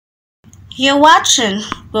You're watching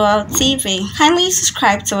World TV. Kindly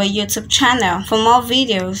subscribe to our YouTube channel for more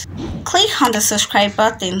videos. Click on the subscribe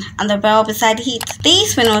button and the bell beside it.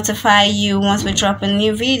 This will notify you once we drop a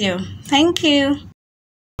new video. Thank you.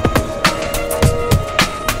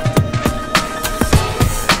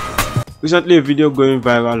 Recently, a video going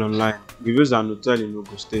viral online reveals an hotel in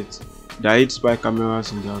Ogun State that hid spy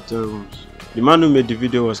cameras in their hotel rooms. The man who made the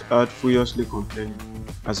video was heard furiously complaining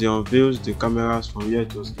as he unveils the cameras from where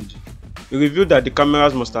it was hidden. He revealed that the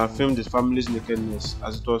cameras must have filmed his family's nakedness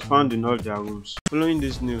as it was found in all their rooms. Following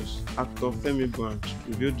this news, actor Femi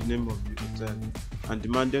revealed the name of the hotel and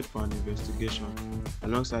demanded for an investigation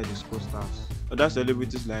alongside his co-stars. Other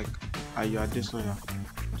celebrities like Adesanya,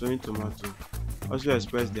 Tony Tomato, also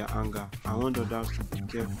expressed their anger and warned others to be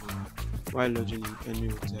careful while lodging in any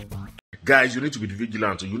hotel. Guys, you need to be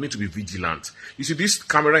vigilant. You need to be vigilant. You see, this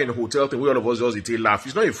camera in the hotel thing, where all of us just laugh.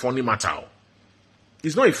 It's not a funny matter.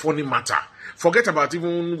 It's not a funny matter. Forget about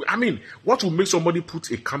what will make somebody put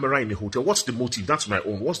a camera in a hotel? What's the motive? That's my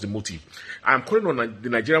own. What's the motive? I'm calling on the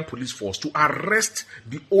Nigerian police force to arrest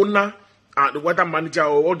the owner, the weather manager,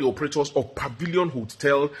 or all the operators of Pavilion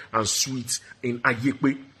Hotel and Suites in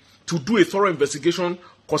Ayekwe to do a thorough investigation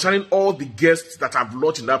concerning all the guests that have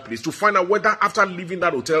lodged in that place to find out whether after leaving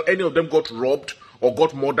that hotel, any of them got robbed or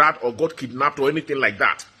got murdered or got kidnapped or anything like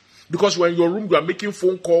that. Because when in your room, you are making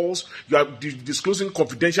phone calls, you are disclosing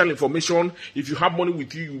confidential information. If you have money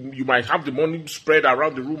with you, you might have the money spread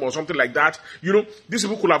around the room or something like that. You know, these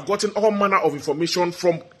people could have gotten all manner of information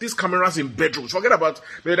from these cameras in bedrooms. Forget about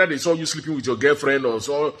whether they saw you sleeping with your girlfriend or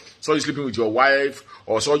saw you sleeping with your wife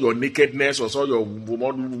or saw your nakedness or saw your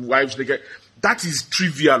wife's naked. That is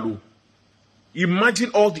trivial.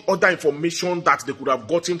 Imagine all the other information that they could have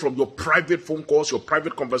gotten from your private phone calls, your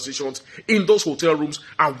private conversations in those hotel rooms,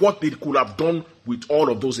 and what they could have done with all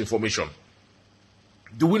of those information.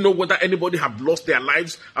 Do we know whether anybody have lost their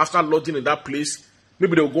lives after lodging in that place?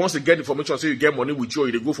 Maybe they will go once they get information, say you get money with you,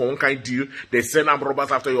 or they go for one kind of deal, they send armed robbers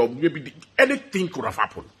after you, or maybe anything could have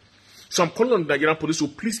happened. So I'm calling on the Nigerian police to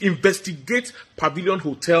please investigate Pavilion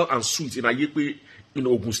Hotel and Suites in Ayekwe in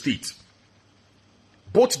Ogun State.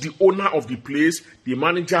 Both the owner of the place, the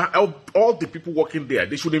manager, all the people working there,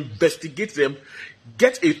 they should investigate them,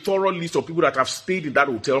 get a thorough list of people that have stayed in that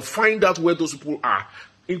hotel, find out where those people are,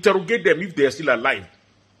 interrogate them if they are still alive.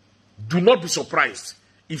 Do not be surprised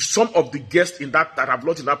if some of the guests in that have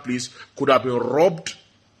lodged in that place could have been robbed,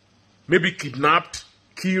 maybe kidnapped,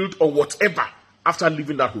 killed, or whatever after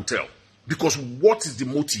leaving that hotel. Because what is the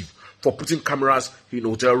motive for putting cameras in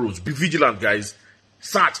hotel rooms? Be vigilant, guys.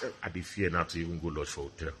 Search. I dey fear now to even go lodge for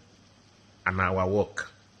hotel. And our work.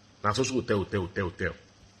 Now social hotel.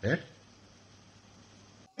 Eh?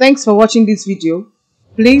 Thanks for watching this video.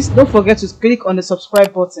 Please don't forget to click on the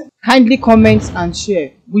subscribe button. Kindly comment and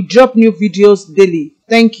share. We drop new videos daily.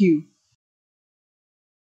 Thank you.